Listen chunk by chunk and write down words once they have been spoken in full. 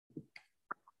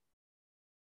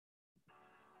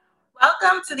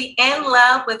Welcome to the In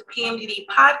Love with PMDD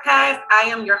podcast. I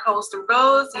am your host,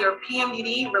 Rose, your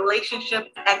PMDD relationship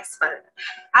expert.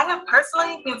 I have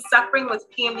personally been suffering with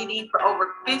PMDD for over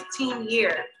 15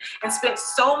 years and spent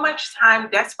so much time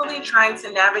desperately trying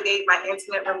to navigate my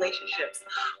intimate relationships,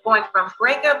 going from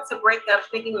breakup to breakup,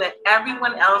 thinking that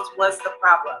everyone else was the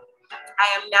problem.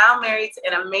 I am now married to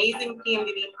an amazing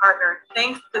PMDD partner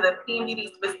thanks to the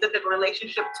PMDD specific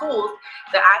relationship tools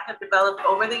that I have developed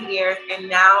over the years, and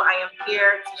now I am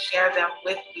here to share them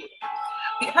with you.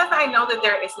 Because I know that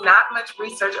there is not much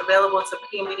research available to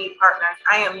PMDD partners,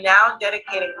 I am now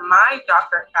dedicating my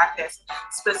doctorate practice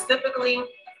specifically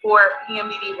for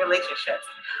PMDD relationships.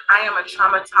 I am a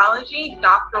traumatology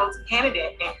doctoral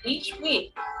candidate, and each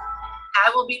week I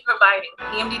will be providing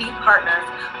PMDD partners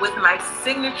with my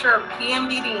signature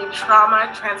PMDD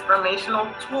trauma transformational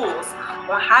tools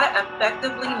on how to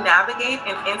effectively navigate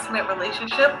an intimate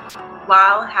relationship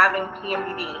while having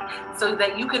PMDD so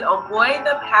that you can avoid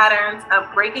the patterns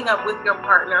of breaking up with your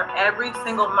partner every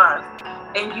single month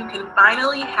and you can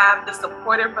finally have the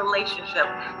supportive relationship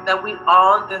that we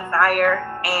all desire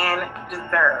and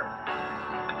deserve.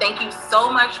 Thank you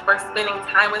so much for spending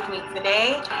time with me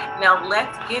today. Now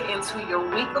let's get into your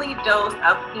weekly dose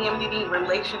of PMDD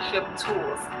relationship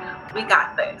tools. We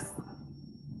got this.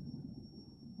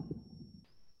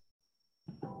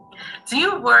 Do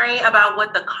you worry about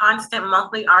what the constant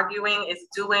monthly arguing is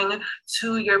doing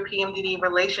to your PMDD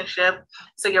relationship?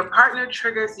 So your partner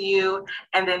triggers you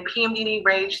and then PMDD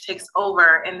rage takes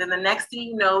over. And then the next thing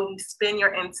you know, you spend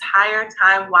your entire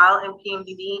time while in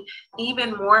PMDD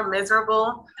even more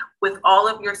miserable with all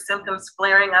of your symptoms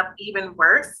flaring up even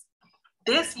worse.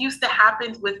 This used to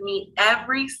happen with me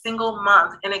every single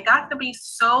month, and it got to be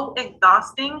so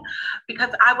exhausting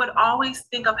because I would always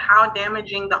think of how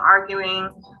damaging the arguing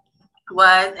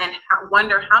was and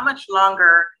wonder how much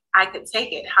longer I could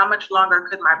take it. How much longer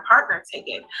could my partner take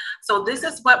it? So this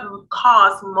is what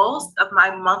caused most of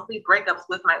my monthly breakups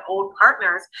with my old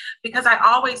partners, because I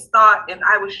always thought if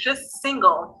I was just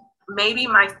single, maybe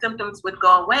my symptoms would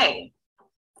go away.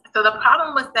 So the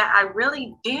problem was that I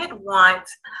really did want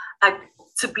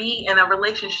to be in a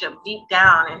relationship deep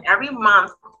down. And every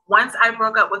month, once I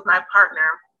broke up with my partner,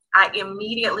 I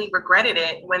immediately regretted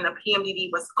it when the PMDD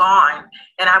was gone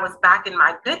and I was back in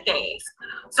my good days.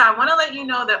 So I want to let you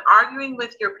know that arguing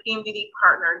with your PMDD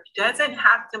partner doesn't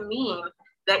have to mean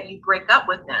that you break up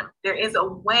with them. There is a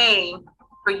way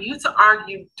for you to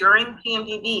argue during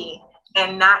PMDD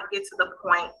and not get to the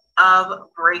point of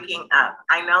breaking up.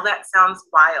 I know that sounds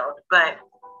wild, but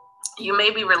you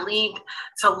may be relieved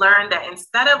to learn that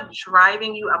instead of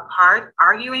driving you apart,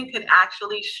 arguing could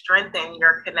actually strengthen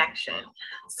your connection.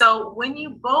 So when you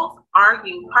both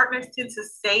argue, partners tend to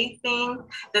say things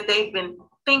that they've been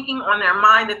thinking on their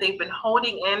mind, that they've been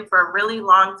holding in for a really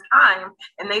long time,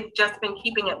 and they've just been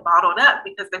keeping it bottled up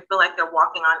because they feel like they're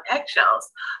walking on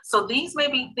eggshells. So these may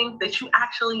be things that you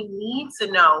actually need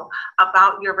to know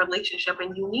about your relationship,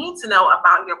 and you need to know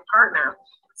about your partner.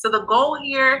 So the goal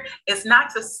here is not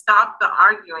to stop the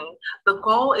arguing. The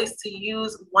goal is to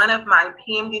use one of my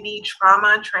PMDD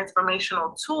trauma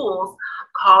transformational tools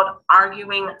called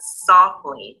Arguing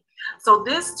Softly. So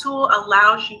this tool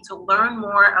allows you to learn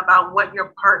more about what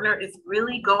your partner is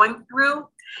really going through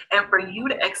and for you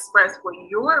to express what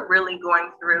you're really going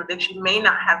through that you may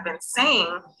not have been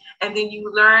saying. And then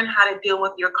you learn how to deal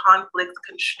with your conflicts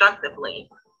constructively.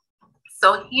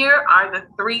 So here are the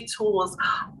 3 tools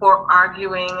for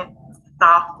arguing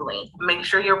softly. Make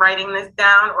sure you're writing this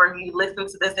down or you listen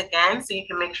to this again so you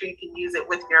can make sure you can use it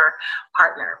with your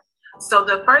partner. So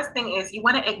the first thing is you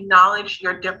want to acknowledge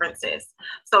your differences.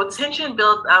 So tension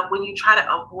builds up when you try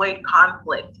to avoid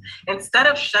conflict. Instead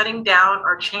of shutting down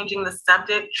or changing the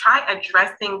subject, try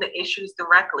addressing the issues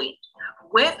directly.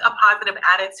 With a positive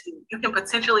attitude, you can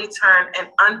potentially turn an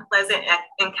unpleasant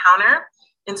encounter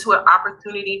into an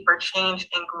opportunity for change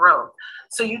and growth.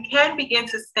 So you can begin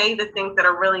to say the things that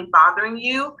are really bothering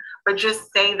you, but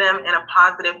just say them in a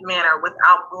positive manner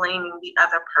without blaming the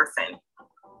other person.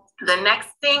 The next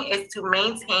thing is to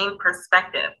maintain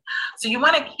perspective. So you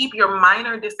want to keep your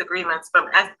minor disagreements from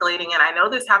escalating. And I know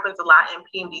this happens a lot in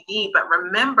PMDD, but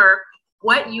remember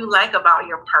what you like about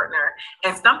your partner.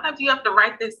 And sometimes you have to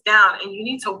write this down and you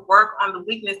need to work on the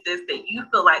weaknesses that you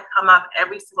feel like come up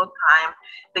every single time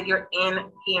that you're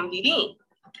in PMDD.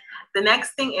 The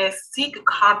next thing is seek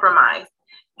compromise.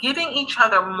 Giving each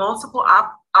other multiple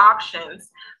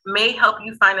options may help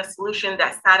you find a solution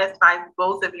that satisfies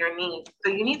both of your needs.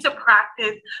 So you need to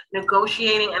practice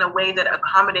negotiating in a way that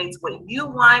accommodates what you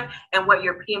want and what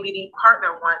your PMDD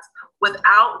partner wants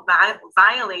without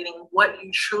violating what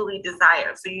you truly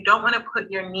desire. So you don't want to put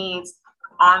your needs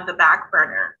on the back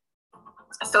burner.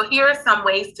 So here are some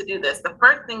ways to do this. The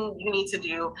first thing you need to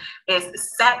do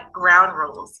is set ground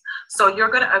rules. So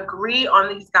you're going to agree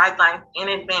on these guidelines in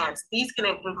advance. These can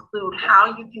include how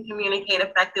you can communicate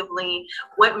effectively,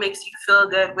 what makes you feel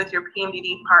good with your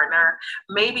PMDD partner.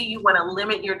 Maybe you want to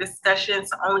limit your discussions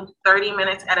to only 30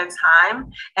 minutes at a time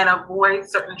and avoid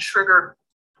certain trigger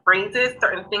phrases,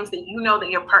 certain things that you know that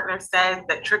your partner says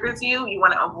that triggers you. You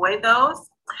want to avoid those.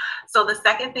 So the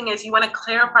second thing is you want to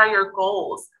clarify your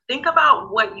goals. Think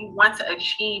about what you want to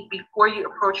achieve before you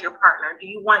approach your partner. Do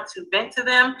you want to vent to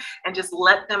them and just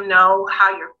let them know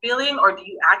how you're feeling, or do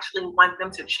you actually want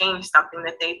them to change something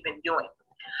that they've been doing?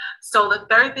 So the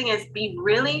third thing is be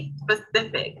really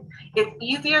specific. It's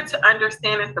easier to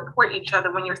understand and support each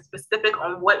other when you're specific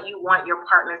on what you want your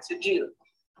partner to do.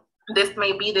 This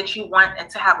may be that you want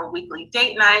to have a weekly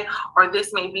date night, or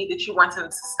this may be that you want them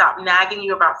to stop nagging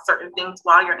you about certain things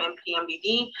while you're in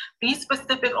PMDD. Be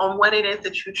specific on what it is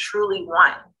that you truly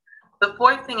want. The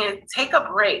fourth thing is take a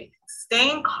break.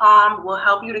 Staying calm will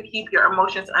help you to keep your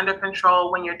emotions under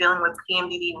control when you're dealing with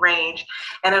PMDD rage,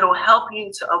 and it'll help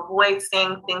you to avoid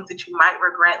saying things that you might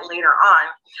regret later on.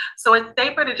 So it's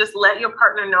safer to just let your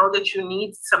partner know that you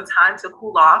need some time to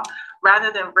cool off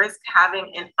rather than risk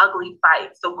having an ugly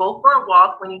fight. So go for a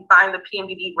walk when you find the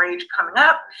PMDD rage coming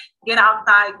up. Get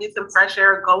outside, get some fresh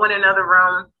air, go in another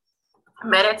room,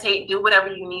 meditate, do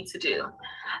whatever you need to do.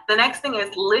 The next thing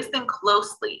is listen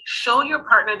closely. Show your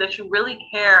partner that you really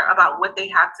care about what they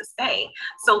have to say.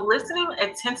 So listening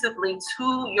attentively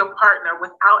to your partner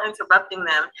without interrupting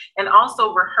them and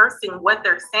also rehearsing what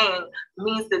they're saying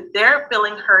means that they're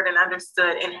feeling heard and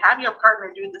understood, and have your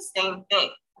partner do the same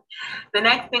thing. The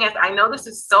next thing is, I know this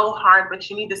is so hard, but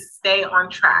you need to stay on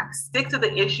track. Stick to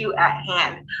the issue at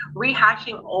hand.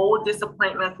 Rehashing old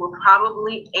disappointments will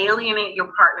probably alienate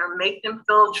your partner, make them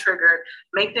feel triggered,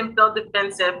 make them feel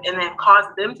defensive, and then cause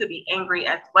them to be angry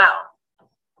as well.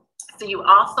 So you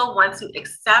also want to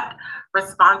accept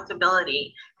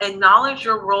responsibility. Acknowledge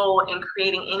your role in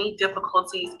creating any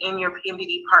difficulties in your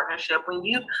PMDD partnership. When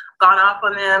you've gone off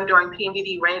on them during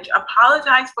PMDD rage,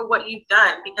 apologize for what you've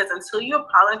done, because until you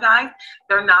apologize,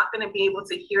 they're not going to be able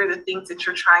to hear the things that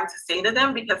you're trying to say to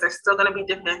them, because they're still going to be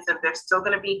defensive. They're still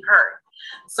going to be hurt.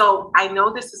 So I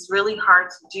know this is really hard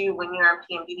to do when you're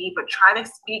in PMDD, but try to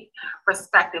speak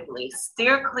respectively.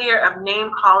 Steer clear of name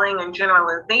calling and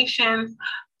generalizations.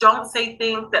 Don't say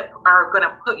things that are going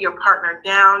to put your partner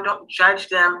down. Don't judge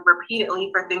them repeatedly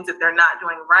for things that they're not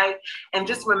doing right. And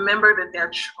just remember that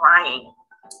they're trying.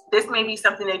 This may be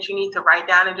something that you need to write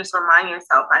down and just remind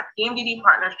yourself, my PMDD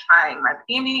partner's trying. My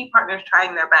PMDD partner's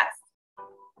trying their best.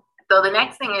 So the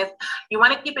next thing is you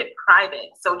want to keep it private.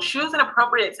 So choose an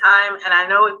appropriate time. And I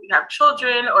know if you have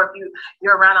children or if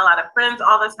you're around a lot of friends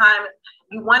all the time,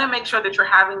 you want to make sure that you're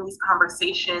having these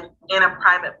conversations in a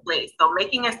private place. So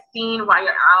making a scene while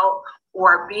you're out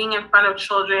or being in front of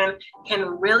children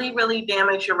can really, really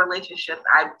damage your relationship.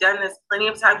 I've done this plenty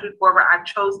of times before where I've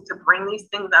chosen to bring these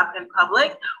things up in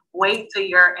public. Wait till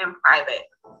you're in private.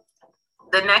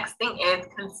 The next thing is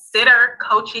consider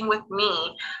coaching with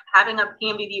me, having a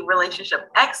PMDD relationship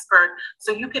expert,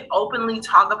 so you can openly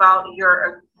talk about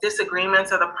your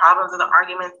disagreements or the problems or the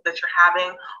arguments that you're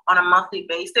having on a monthly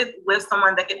basis with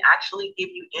someone that can actually give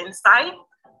you insight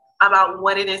about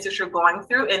what it is that you're going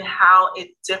through and how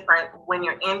it's different when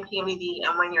you're in PMDD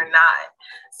and when you're not.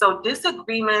 So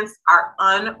disagreements are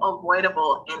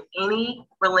unavoidable in any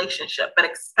relationship,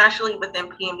 but especially within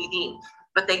PMDD.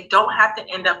 But they don't have to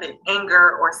end up in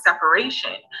anger or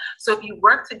separation. So if you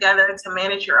work together to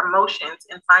manage your emotions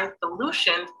and find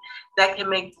solutions that can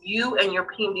make you and your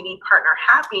PMDD partner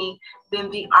happy, then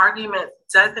the argument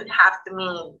doesn't have to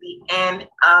mean the end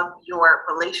of your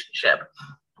relationship.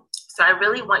 So I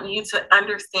really want you to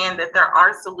understand that there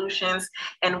are solutions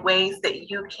and ways that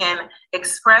you can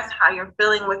express how you're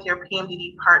feeling with your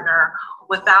PMDD partner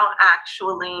without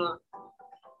actually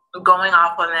going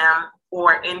off on them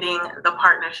or ending the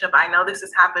partnership. I know this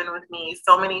has happened with me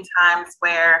so many times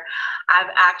where I've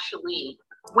actually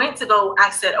I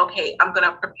said, okay, I'm going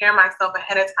to prepare myself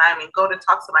ahead of time and go to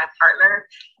talk to my partner.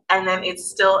 And then it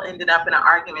still ended up in an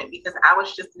argument because I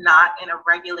was just not in a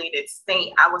regulated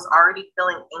state. I was already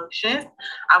feeling anxious.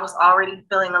 I was already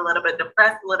feeling a little bit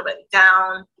depressed, a little bit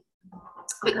down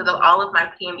because of all of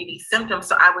my PMDD symptoms.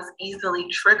 So I was easily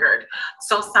triggered.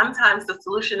 So sometimes the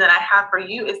solution that I have for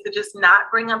you is to just not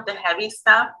bring up the heavy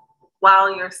stuff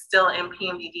while you're still in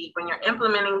PMDD. When you're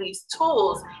implementing these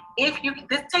tools,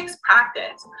 this takes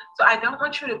practice. So I don't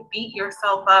want you to beat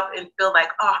yourself up and feel like,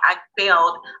 oh, I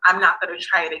failed, I'm not going to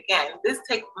try it again. This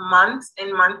takes months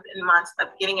and months and months of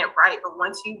getting it right. But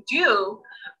once you do,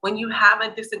 when you have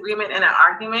a disagreement and an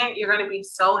argument, you're going to be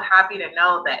so happy to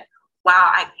know that,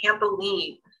 wow, I can't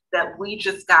believe that we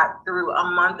just got through a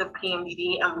month of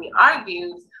PMDD and we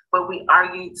argued, but we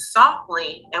argued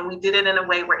softly and we did it in a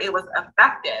way where it was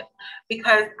effective.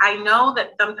 Because I know that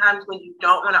sometimes when you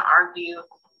don't want to argue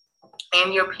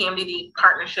in your PMDD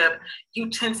partnership, you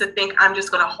tend to think, I'm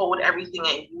just going to hold everything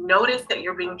in. You notice that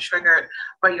you're being triggered,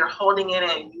 but you're holding it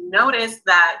in. You notice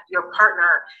that your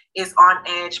partner is on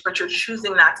edge, but you're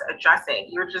choosing not to address it.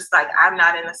 You're just like, I'm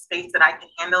not in a space that I can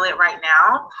handle it right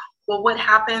now. Well, what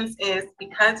happens is,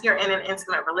 because you're in an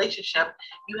intimate relationship,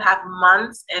 you have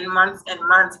months and months and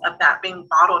months of that being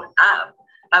bottled up,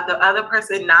 of the other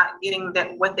person not getting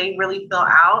what they really feel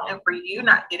out, and for you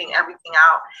not getting everything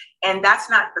out. And that's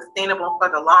not sustainable for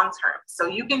the long term. So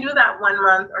you can do that 1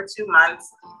 month or 2 months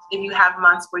if you have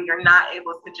months where you're not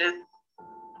able to just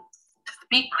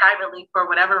speak privately for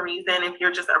whatever reason, if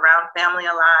you're just around family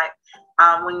a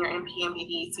lot when you're in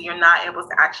PMDD, so you're not able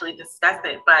to actually discuss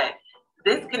it. But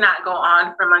this cannot go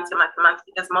on for months and months and months,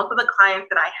 because most of the clients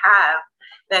that I have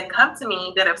that come to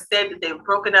me that have said that they've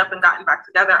broken up and gotten back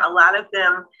together, a lot of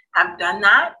them have done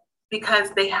that because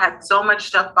they had so much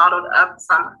stuff bottled up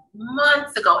from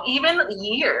months ago, even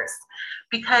years,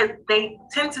 because they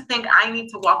tend to think, I need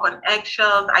to walk on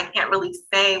eggshells. I can't really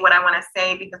say what I want to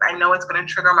say because I know it's going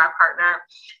to trigger my partner.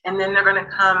 And then they're going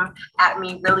to come at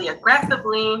me really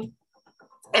aggressively.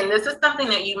 And this is something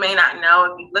that you may not know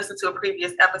if you listened to a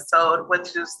previous episode,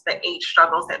 which is the 8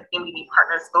 struggles that PMDD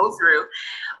partners go through.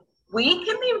 We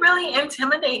can be really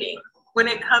intimidating when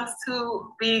it comes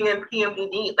to being in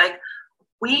PMDD. Like,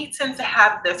 we tend to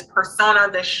have this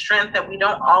persona, this strength that we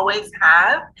don't always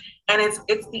have. And it's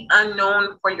the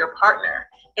unknown for your partner.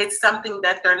 It's something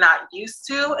that they're not used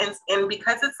to. And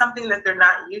because it's something that they're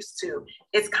not used to,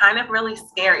 it's kind of really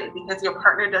scary because your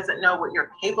partner doesn't know what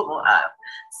you're capable of.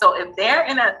 So if they're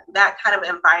in that kind of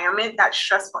environment, that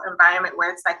stressful environment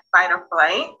where it's like fight or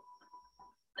flight,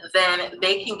 then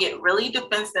they can get really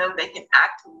defensive. They can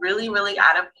act really, really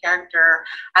out of character.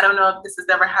 I don't know if this has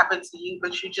ever happened to you,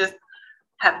 but you just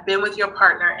have been with your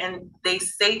partner and they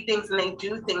say things and they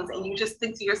do things, and you just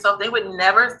think to yourself, they would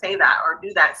never say that or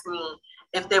do that to me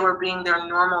if they were being their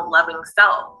normal loving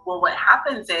self. Well, what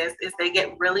happens is they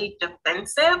get really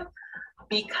defensive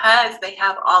because they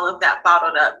have all of that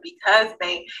bottled up, because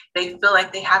they feel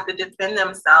like they have to defend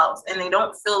themselves, and they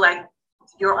don't feel like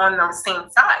you're on the same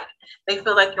side. They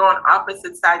feel like you're on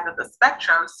opposite sides of the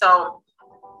spectrum. So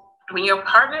when your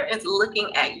partner is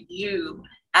looking at you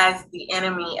as the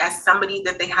enemy, as somebody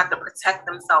that they have to protect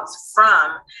themselves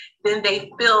from, then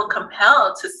they feel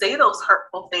compelled to say those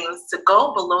hurtful things, to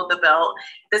go below the belt,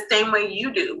 the same way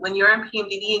you do. When you're in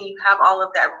PMDD and you have all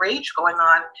of that rage going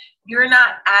on, you're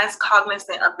not as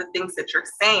cognizant of the things that you're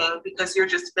saying because you're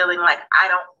just feeling like, I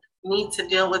don't need to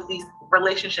deal with these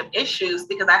relationship issues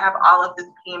because I have all of this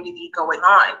PMDD going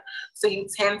on. So you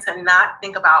tend to not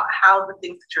think about how the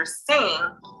things that you're saying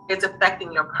is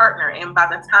affecting your partner. And by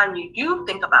the time you do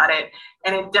think about it,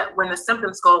 and when the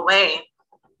symptoms go away,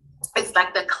 it's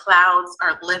like the clouds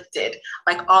are lifted.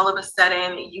 Like all of a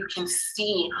sudden you can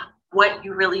see what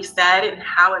you really said and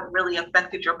how it really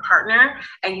affected your partner,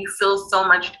 and you feel so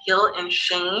much guilt and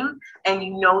shame, and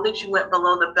you know that you went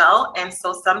below the belt. And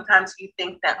so sometimes you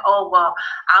think that, oh, well,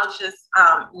 I'll just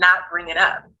not bring it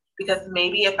up, because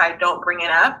maybe if I don't bring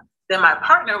it up, then my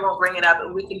partner won't bring it up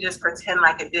and we can just pretend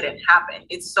like it didn't happen.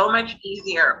 It's so much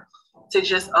easier to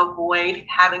just avoid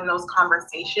having those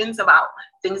conversations about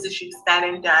things that you've said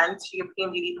and done to your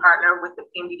PMDD partner with the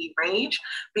PMDD rage,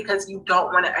 because you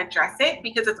don't want to address it,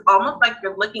 because it's almost like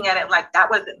you're looking at it like, that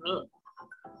wasn't me.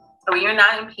 So when you're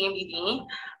not in PMDD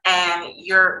and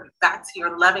you're back to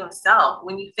your loving self,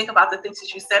 when you think about the things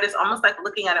that you said, it's almost like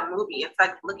looking at a movie. It's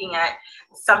like looking at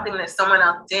something that someone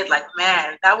else did, like,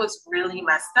 man, that was really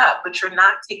messed up, but you're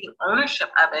not taking ownership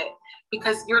of it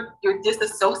because you're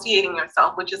disassociating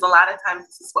yourself, which is a lot of times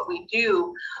this is what we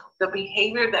do. The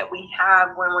behavior that we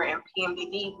have when we're in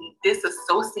PMDD, we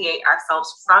disassociate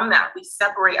ourselves from that. We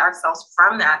separate ourselves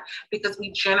from that because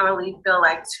we generally feel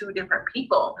like two different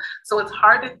people. So it's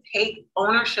hard to take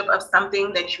ownership of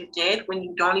something that you did when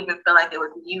you don't even feel like it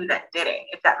was you that did it,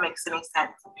 if that makes any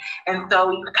sense. And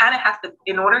so you kind of have to,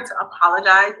 in order to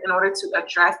apologize, in order to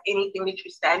address anything that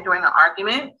you said during an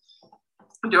argument,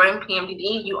 during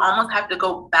PMDD, you almost have to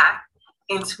go back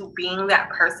into being that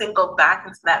person, go back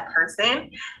into that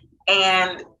person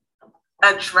and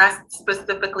address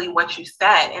specifically what you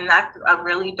said. And that's a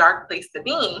really dark place to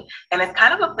be. And it's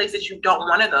kind of a place that you don't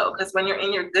want to go, because when you're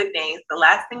in your good days, the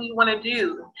last thing you want to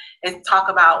do is talk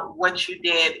about what you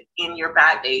did in your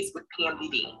bad days with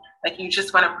PMDD. Like, you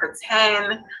just want to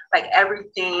pretend like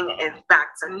everything is back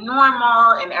to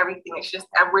normal and everything is just,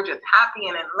 we're just happy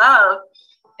and in love.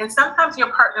 And sometimes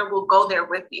your partner will go there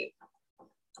with you.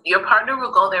 Your partner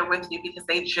will go there with you because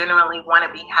they generally want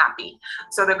to be happy.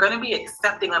 So they're going to be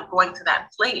accepting of going to that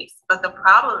place. But the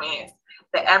problem is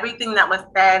that everything that was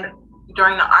said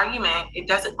during the argument, it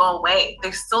doesn't go away.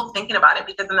 They're still thinking about it,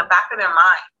 because in the back of their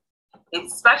mind,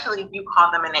 especially if you call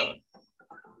them a name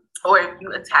or if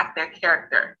you attack their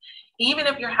character, even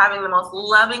if you're having the most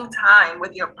loving time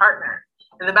with your partner,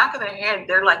 in the back of their head,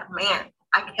 they're like, man,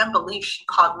 I can't believe she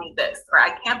called me this, or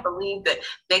I can't believe that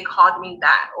they called me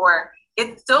that, or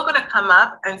it's still going to come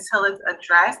up until it's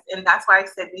addressed. And that's why I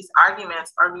said these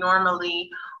arguments are normally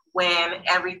when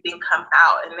everything comes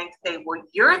out and they say, well,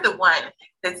 you're the one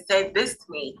that said this to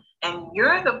me, and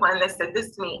you're the one that said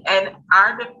this to me. And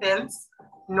our defense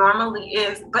normally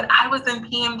is, but I was in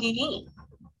PMDD.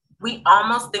 We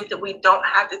almost think that we don't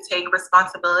have to take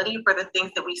responsibility for the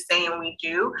things that we say and we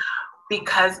do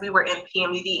because we were in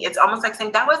PMDD. It's almost like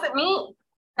saying, that wasn't me.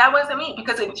 That wasn't me,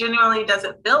 because it genuinely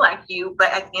doesn't feel like you.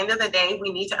 But at the end of the day,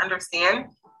 we need to understand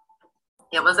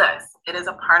it was us. It is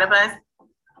a part of us.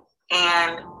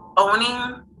 And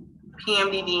owning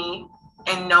PMDD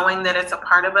and knowing that it's a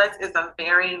part of us is a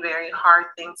very, very hard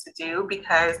thing to do,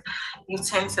 because you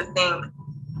tend to think,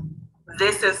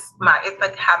 this is it's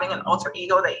like having an alter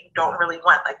ego that you don't really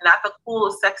want, like not the cool,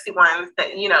 sexy ones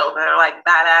that, you know, that are like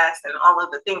badass and all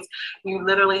of the things. You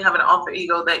literally have an alter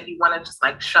ego that you want to just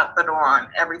like shut the door on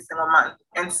every single month.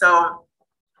 And so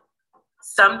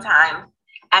sometimes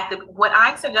what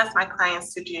I suggest my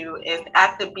clients to do is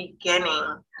at the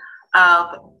beginning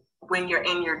of when you're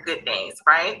in your good days,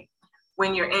 right?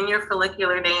 When you're in your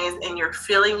follicular days and you're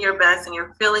feeling your best and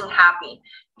you're feeling happy,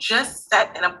 just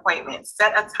set an appointment,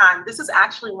 set a time. This is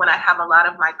actually when I have a lot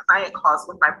of my client calls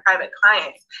with my private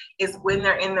clients, is when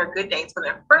they're in their good days, when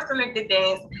they're first in their good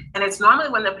days. And it's normally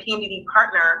when the PMDD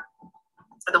partner,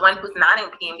 the one who's not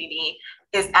in PMDD,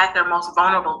 is at their most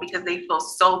vulnerable, because they feel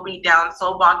so beat down,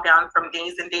 so bogged down from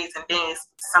days and days and days,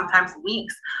 sometimes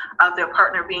weeks of their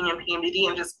partner being in PMDD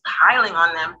and just piling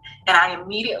on them. And I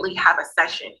immediately have a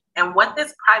session. And what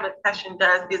this private session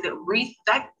does is it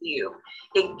resets you.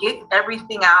 It gets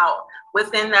everything out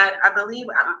within that. I believe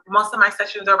most of my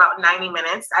sessions are about 90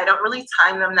 minutes. I don't really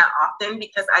time them that often,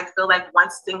 because I feel like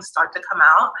once things start to come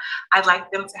out, I'd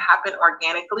like them to happen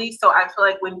organically. So I feel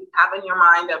like when you have in your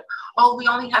mind of, oh, we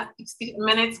only have 60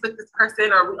 minutes with this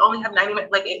person, or we only have 90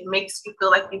 minutes, like it makes you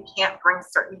feel like you can't bring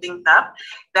certain things up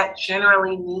that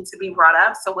generally need to be brought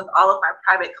up. So with all of my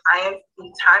private clients,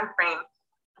 the time frame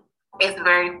is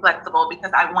very flexible,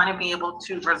 because I want to be able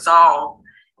to resolve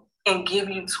and give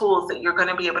you tools that you're going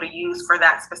to be able to use for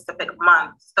that specific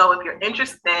month. So if you're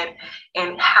interested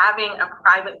in having a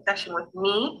private session with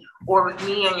me or with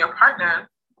me and your partner,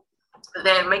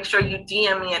 then make sure you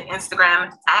DM me on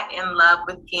Instagram at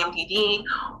InLoveWithPMDD,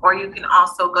 or you can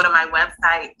also go to my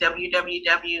website,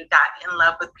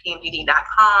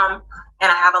 www.inlovewithpmdd.com.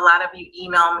 And I have a lot of you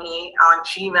email me on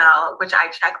Gmail, which I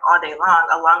check all day long,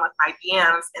 along with my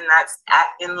DMs, and that's at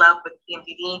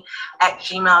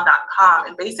inlovewithpmdd@gmail.com.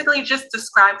 And basically just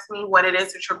describe to me what it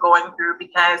is that you're going through,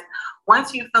 because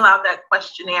once you fill out that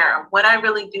questionnaire, what I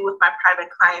really do with my private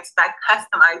clients is I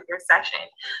customize your session.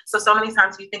 So many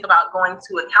times you think about going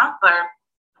to a counselor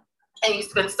and you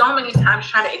spend so many times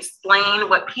trying to explain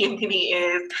what PMDD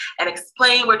is and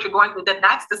explain what you're going through,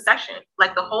 that's the session.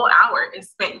 Like the whole hour is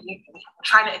spent you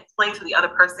trying to explain to the other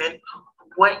person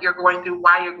what you're going through,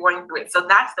 why you're going through it. So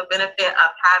that's the benefit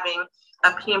of having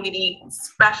a PMDD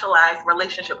specialized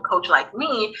relationship coach like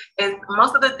me, is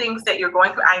most of the things that you're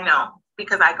going through, I know,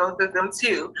 because I go through them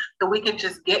too. So we can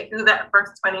just get through that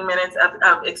first 20 minutes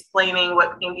of explaining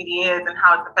what PMDD is and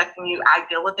how it's affecting you. I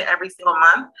deal with it every single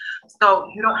month. So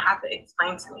you don't have to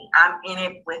explain to me. I'm in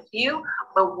it with you.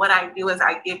 But what I do is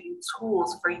I give you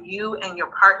tools for you and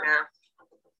your partner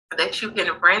that you can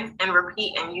rinse and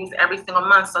repeat and use every single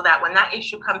month, so that when that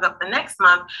issue comes up the next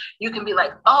month, you can be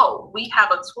like, oh, we have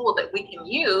a tool that we can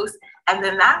use. And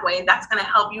then that way, that's going to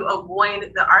help you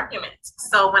avoid the arguments.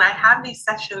 So when I have these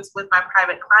sessions with my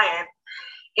private clients,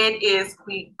 it is,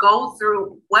 we go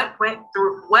through what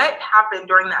happened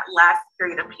during that last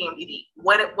period of PMDD.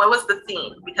 What was the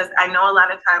theme? Because I know a lot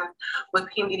of times with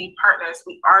PMDD partners,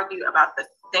 we argue about the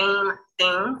same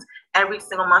things every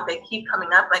single month. They keep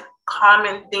coming up, like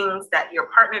common things that your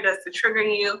partner does to trigger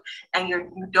you, and you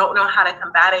don't know how to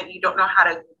combat it. You don't know how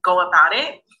to go about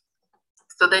it.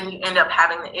 So then you end up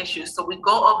having the issue. So we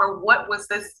go over what was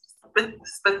this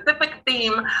specific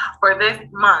theme for this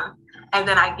month, and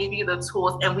then I give you the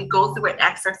tools and we go through an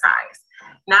exercise.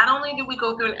 Not only do we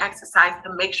go through an exercise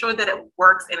to make sure that it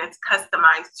works and it's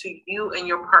customized to you and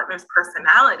your partner's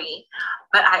personality,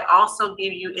 but I also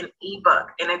give you an ebook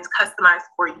and it's customized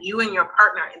for you and your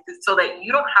partner, so that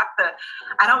you don't have to,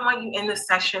 I don't want you in the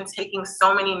session taking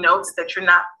so many notes that you're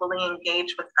not fully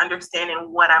engaged with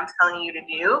understanding what I'm telling you to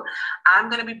do. I'm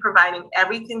going to be providing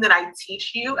everything that I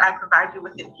teach you. I provide you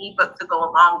with an ebook to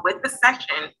go along with the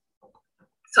session,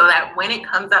 so that when it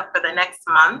comes up for the next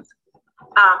month,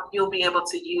 you'll be able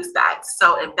to use that.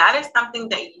 So if that is something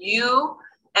that you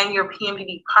and your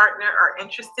PMDD partner are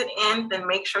interested in, then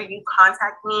make sure you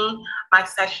contact me. My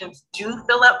sessions do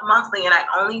fill up monthly, and I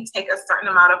only take a certain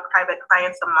amount of private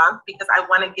clients a month because I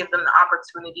want to give them the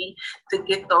opportunity to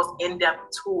get those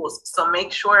in-depth tools. So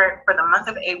make sure for the month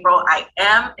of April, I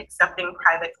am accepting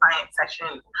private client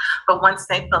sessions, but once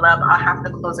they fill up, I'll have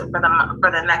to close it for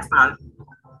the next month.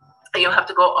 You'll have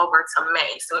to go over to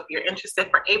May. So if you're interested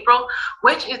for April,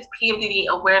 which is PMDD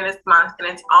Awareness Month, and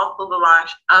it's also the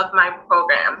launch of my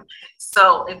program.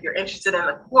 So if you're interested in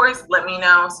the course, let me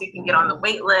know so you can get on the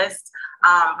wait list.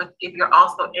 But if you're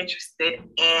also interested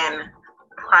in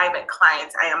private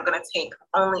clients, I am going to take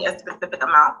only a specific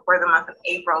amount for the month of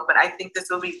April, but I think this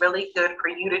will be really good for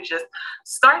you to just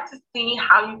start to see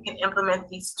how you can implement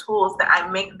these tools that I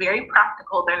make very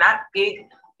practical. They're not big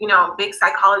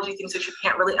psychology things that you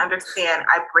can't really understand.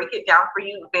 I break it down for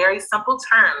you, very simple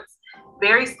terms,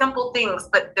 very simple things,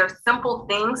 but they're simple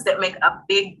things that make a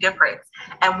big difference.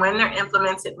 And when they're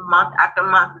implemented month after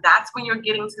month, that's when you're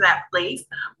getting to that place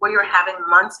where you're having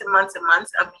months and months and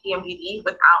months of PMDD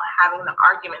without having the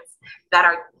arguments that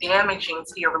are damaging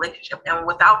to your relationship and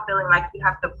without feeling like you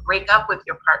have to break up with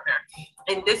your partner.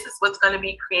 And this is what's going to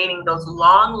be creating those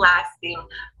long-lasting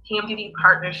PMDD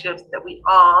partnerships that we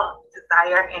all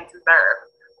desire and deserve.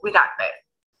 We got this.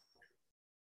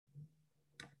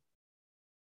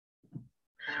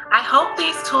 I hope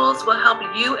these tools will help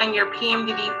you and your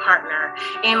PMDD partner.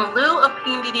 In lieu of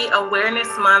PMDD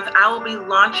Awareness Month, I will be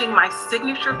launching my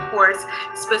signature course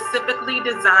specifically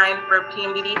designed for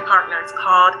PMDD partners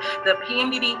called the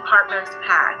PMDD Partners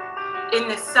Path. In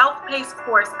this self-paced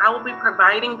course, I will be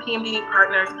providing PMDD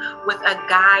partners with a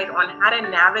guide on how to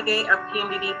navigate a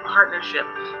PMDD partnership,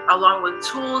 along with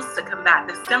tools to combat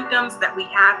the symptoms that we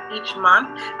have each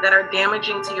month that are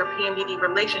damaging to your PMDD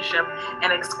relationship,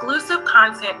 and exclusive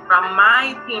content from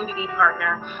my PMDD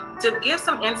partner to give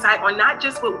some insight on not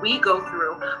just what we go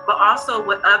through, but also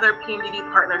what other PMDD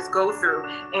partners go through,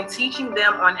 and teaching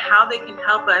them on how they can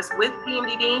help us with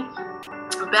PMDD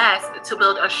best to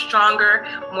build a stronger,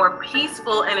 more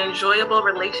peaceful and enjoyable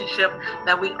relationship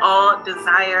that we all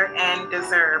desire and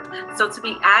deserve. So to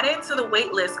be added to the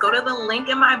wait list, go to the link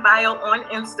in my bio on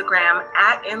Instagram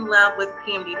at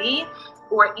inlovewithpmdd,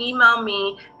 or email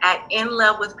me at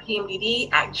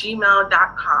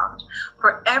inlovewithpmdd@gmail.com.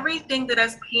 For everything that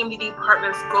as PMDD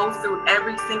partners go through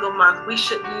every single month, we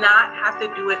should not have to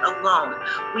do it alone.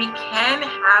 We can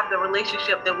have the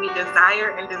relationship that we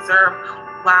desire and deserve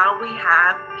while we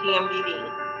have PMDD.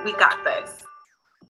 We got this.